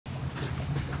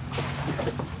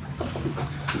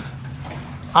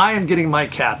I am getting my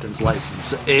captain's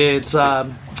license. It's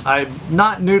I'm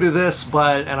not new to this,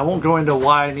 and I won't go into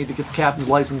why I need to get the captain's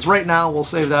license right now. We'll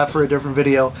save that for a different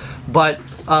video. But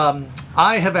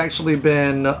I have actually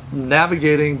been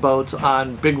navigating boats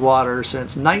on big water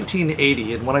since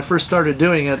 1980, and when I first started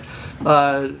doing it,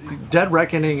 dead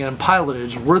reckoning and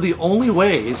pilotage were the only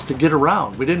ways to get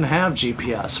around. We didn't have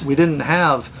GPS. We didn't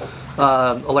have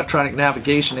electronic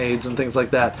navigation aids and things like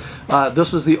that.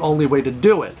 This was the only way to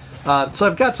do it. So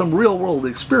I've got some real-world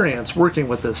experience working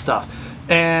with this stuff.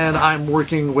 And I'm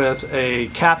working with a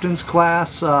captain's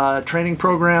class training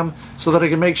program so that I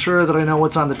can make sure that I know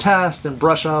what's on the test and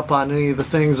brush up on any of the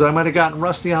things that I might have gotten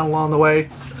rusty on along the way.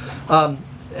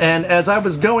 And as I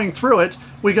was going through it,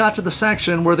 we got to the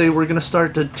section where they were going to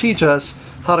start to teach us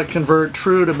how to convert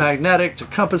true to magnetic to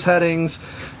compass headings.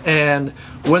 And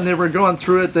when they were going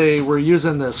through it, they were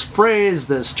using this phrase,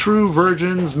 this true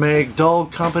virgins make dull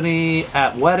company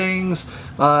at weddings.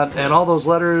 And all those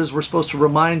letters were supposed to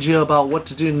remind you about what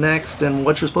to do next and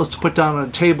what you're supposed to put down on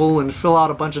a table and fill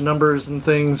out a bunch of numbers and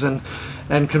things and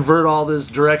convert all these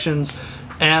directions.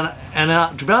 And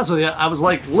to be honest with you, I was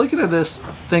like looking at this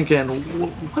thinking,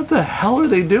 what the hell are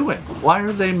they doing? Why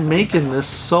are they making this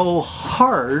so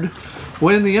hard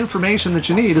when the information that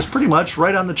you need is pretty much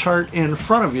right on the chart in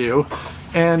front of you,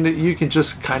 and you can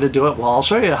just kind of do it? Well, I'll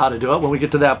show you how to do it when we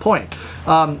get to that point.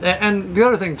 And the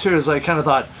other thing too is I kind of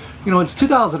thought, you know, it's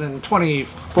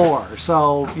 2024,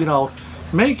 so, you know,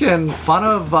 making fun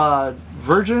of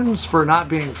virgins for not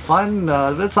being fun,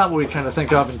 that's not what we kind of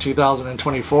think of in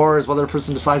 2024, is whether a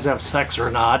person decides to have sex or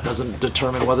not doesn't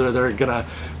determine whether they're gonna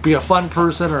be a fun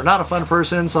person or not a fun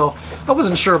person. So I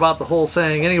wasn't sure about the whole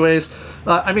saying anyways.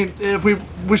 I mean, if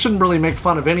we shouldn't really make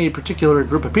fun of any particular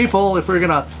group of people. If we're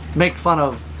gonna make fun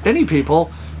of any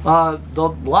people,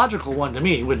 the logical one to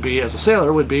me would be, as a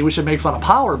sailor, would be we should make fun of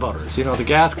power boaters. You know, the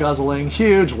gas guzzling,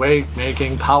 huge weight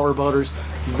making power boaters.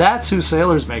 That's who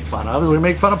sailors make fun of, is we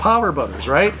make fun of power boaters,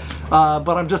 right? But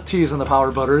I'm just teasing the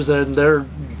power boaters, and they're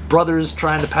brothers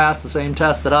trying to pass the same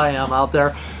test that I am out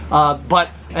there.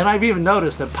 And I've even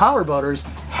noticed that power boaters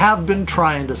have been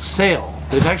trying to sail.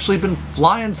 They've actually been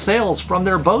flying sails from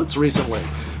their boats recently.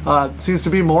 Seems to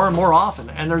be more and more often.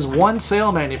 And there's one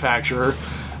sail manufacturer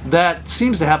that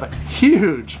seems to have a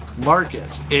huge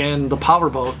market in the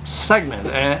powerboat segment,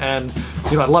 and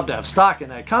you know, I'd love to have stock in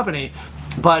that company.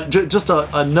 But just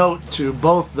a note to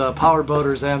both the power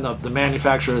boaters and the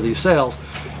manufacturer of these sails: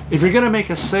 if you're going to make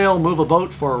a sail move a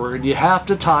boat forward, you have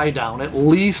to tie down at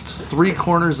least 3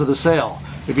 corners of the sail.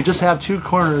 If you just have 2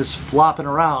 corners flopping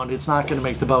around, it's not going to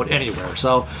make the boat anywhere.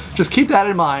 So just keep that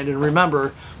in mind, and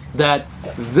remember that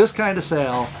this kind of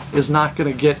sail is not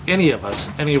going to get any of us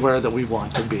anywhere that we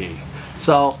want to be.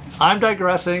 So I'm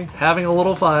digressing, having a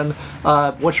little fun.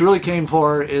 What you really came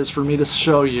for is for me to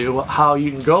show you how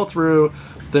you can go through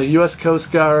the U.S.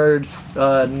 Coast Guard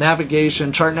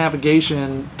navigation, chart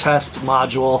navigation test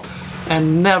module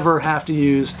and never have to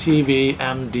use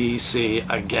TVMDC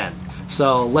again.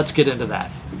 So let's get into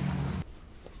that.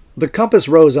 The compass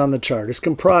rose on the chart is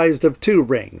comprised of 2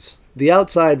 rings. The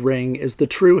outside ring is the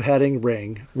true heading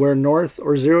ring, where north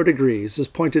or 0 degrees is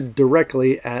pointed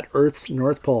directly at Earth's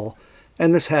North Pole,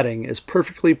 and this heading is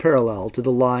perfectly parallel to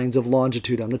the lines of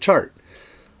longitude on the chart.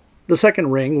 The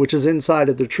second ring, which is inside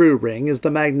of the true ring, is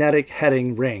the magnetic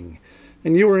heading ring,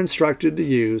 and you are instructed to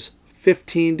use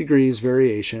 15 degrees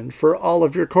variation for all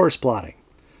of your course plotting.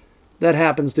 That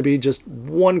happens to be just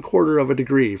 1/4 of a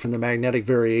degree from the magnetic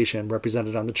variation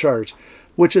represented on the chart,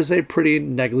 which is a pretty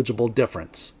negligible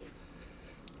difference.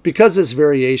 Because this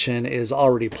variation is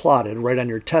already plotted right on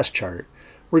your test chart,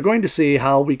 we're going to see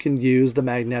how we can use the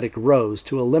magnetic rows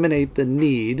to eliminate the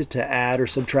need to add or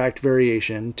subtract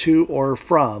variation to or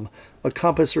from a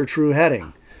compass or true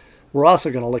heading. We're also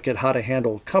going to look at how to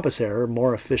handle compass error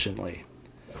more efficiently.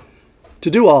 To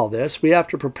do all this, we have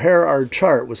to prepare our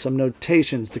chart with some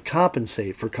notations to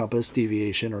compensate for compass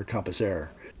deviation or compass error.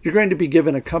 You're going to be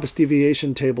given a compass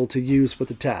deviation table to use with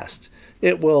the test.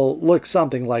 It will look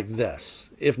something like this,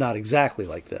 if not exactly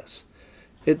like this.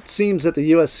 It seems that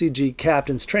the USCG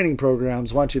captain's training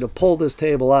programs want you to pull this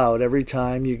table out every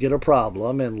time you get a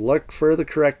problem and look for the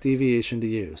correct deviation to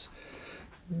use.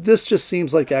 This just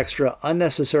seems like extra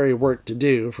unnecessary work to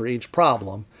do for each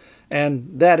problem, and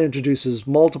that introduces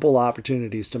multiple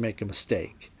opportunities to make a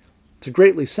mistake. To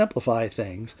greatly simplify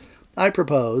things, I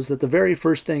propose that the very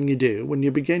first thing you do when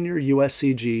you begin your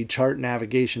USCG chart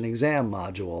navigation exam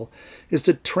module is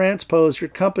to transpose your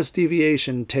compass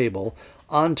deviation table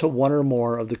onto one or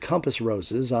more of the compass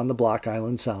roses on the Block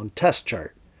Island Sound test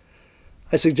chart.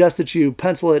 I suggest that you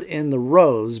pencil it in the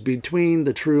rows between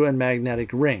the true and magnetic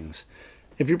rings.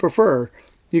 If you prefer,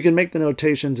 you can make the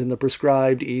notations in the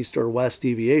prescribed east or west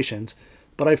deviations,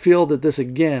 but I feel that this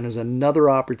again is another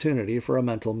opportunity for a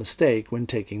mental mistake when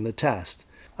taking the test.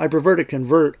 I prefer to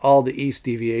convert all the east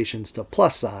deviations to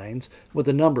plus signs with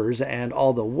the numbers and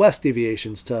all the west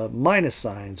deviations to minus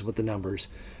signs with the numbers.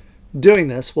 Doing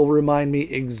this will remind me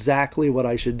exactly what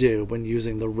I should do when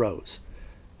using the rows.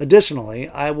 Additionally,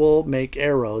 I will make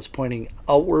arrows pointing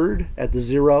outward at the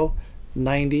 0,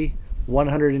 90,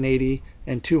 180,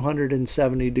 and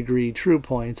 270 degree true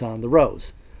points on the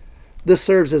rows. This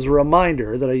serves as a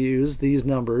reminder that I use these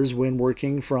numbers when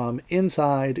working from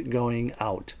inside going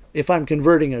out. If I'm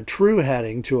converting a true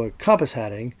heading to a compass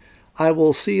heading, I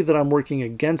will see that I'm working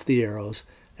against the arrows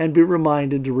and be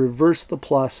reminded to reverse the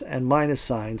plus and minus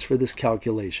signs for this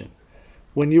calculation.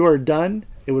 When you are done,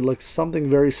 it would look something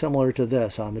very similar to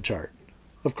this on the chart.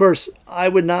 Of course, I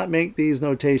would not make these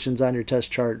notations on your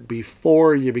test chart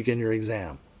before you begin your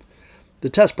exam. The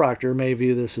test proctor may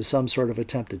view this as some sort of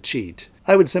attempt to cheat.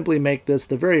 I would simply make this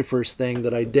the very first thing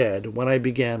that I did when I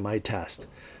began my test.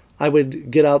 I would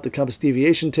get out the compass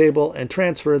deviation table and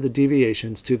transfer the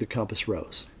deviations to the compass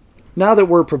rows. Now that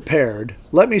we're prepared,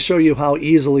 let me show you how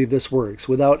easily this works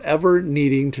without ever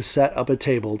needing to set up a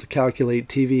table to calculate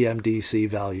TVMDC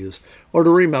values or to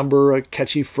remember a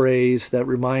catchy phrase that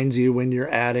reminds you when you're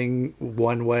adding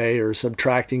one way or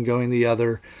subtracting going the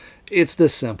other. It's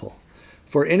this simple.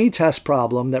 For any test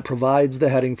problem that provides the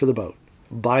heading for the boat,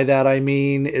 by that I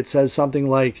mean it says something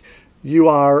like, you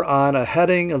are on a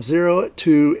heading of 0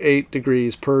 to 8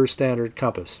 degrees per standard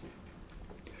compass.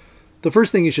 The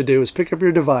first thing you should do is pick up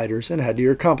your dividers and head to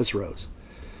your compass rows.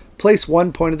 Place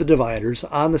one point of the dividers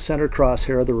on the center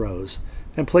crosshair of the rows,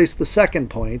 and place the second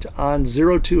point on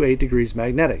 0 to 8 degrees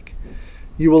magnetic.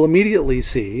 You will immediately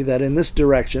see that in this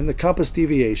direction the compass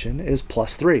deviation is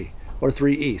 +3, or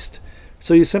 3 east.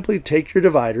 So you simply take your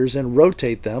dividers and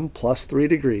rotate them +3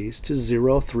 degrees to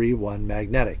 031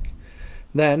 magnetic.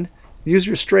 Then, use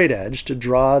your straight edge to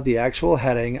draw the actual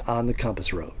heading on the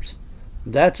compass rows.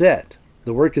 That's it.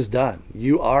 The work is done.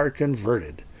 You are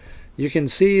converted. You can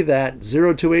see that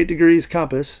 0 to 8 degrees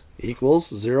compass equals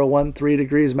 013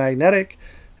 degrees magnetic,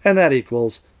 and that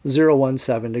equals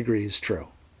 017 degrees true.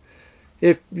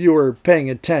 If you were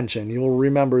paying attention, you will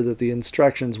remember that the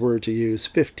instructions were to use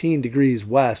 15 degrees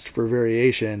west for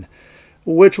variation,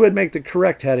 which would make the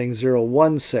correct heading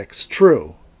 016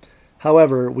 true.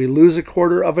 However, we lose a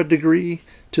quarter of a degree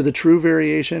to the true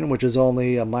variation, which is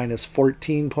only a minus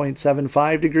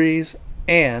 14.75 degrees,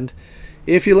 and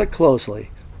if you look closely,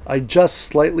 I just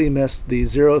slightly missed the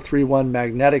 031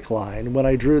 magnetic line when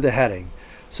I drew the heading,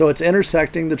 so it's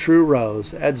intersecting the true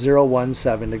rows at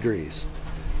 017 degrees.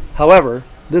 However,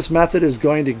 this method is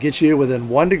going to get you within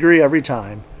 1 degree every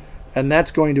time, and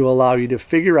that's going to allow you to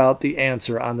figure out the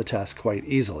answer on the test quite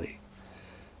easily.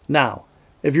 Now,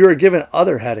 if you are given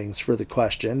other headings for the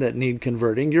question that need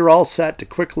converting, you're all set to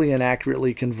quickly and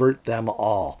accurately convert them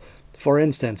all. For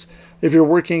instance, if you're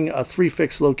working a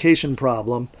 3-fix location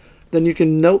problem, then you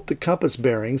can note the compass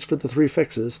bearings for the 3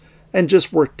 fixes and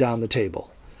just work down the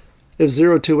table. If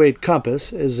 028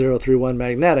 compass is 031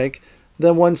 magnetic,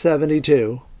 then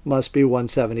 172 must be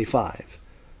 175.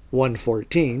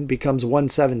 114 becomes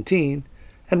 117,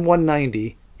 and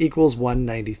 190 equals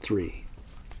 193.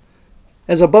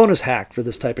 As a bonus hack for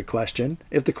this type of question,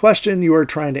 if the question you are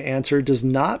trying to answer does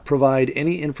not provide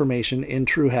any information in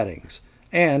true headings,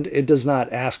 and it does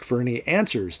not ask for any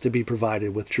answers to be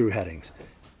provided with true headings,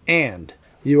 and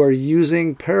you are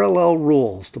using parallel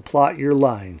rules to plot your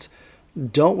lines,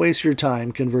 don't waste your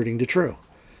time converting to true.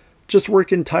 Just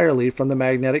work entirely from the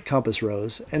magnetic compass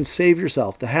rows and save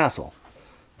yourself the hassle.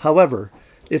 However,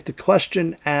 if the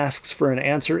question asks for an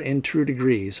answer in true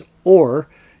degrees, or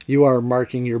you are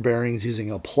marking your bearings using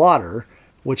a plotter,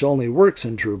 which only works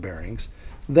in true bearings,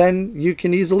 then you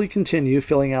can easily continue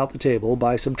filling out the table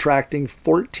by subtracting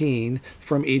 14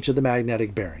 from each of the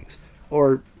magnetic bearings,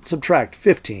 or subtract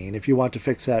 15 if you want to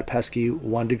fix that pesky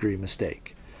 1 degree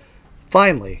mistake.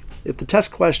 Finally, if the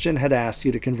test question had asked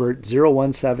you to convert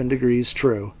 017 degrees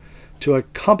true to a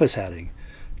compass heading,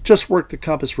 just work the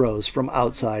compass rows from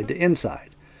outside to inside.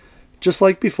 Just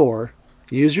like before,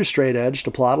 use your straight edge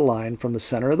to plot a line from the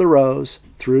center of the rows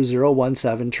through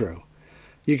 017 true.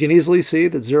 You can easily see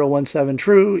that 017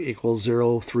 true equals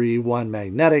 031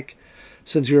 magnetic.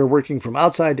 Since you are working from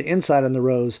outside to inside on the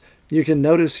rows, you can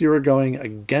notice you are going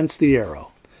against the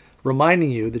arrow, reminding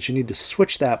you that you need to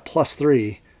switch that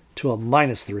 +3 to a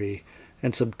 -3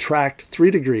 and subtract 3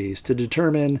 degrees to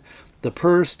determine the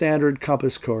per standard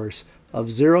compass course of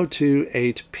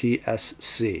 028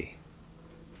 PSC.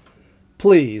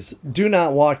 Please do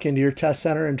not walk into your test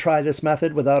center and try this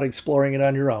method without exploring it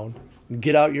on your own.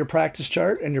 Get out your practice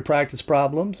chart and your practice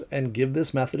problems and give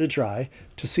this method a try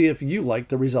to see if you like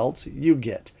the results you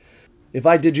get. If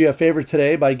I did you a favor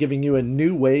today by giving you a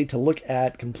new way to look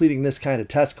at completing this kind of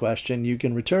test question, you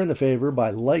can return the favor by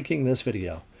liking this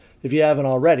video. If you haven't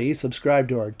already, subscribe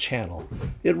to our channel.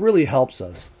 It really helps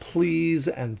us. Please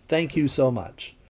and thank you so much.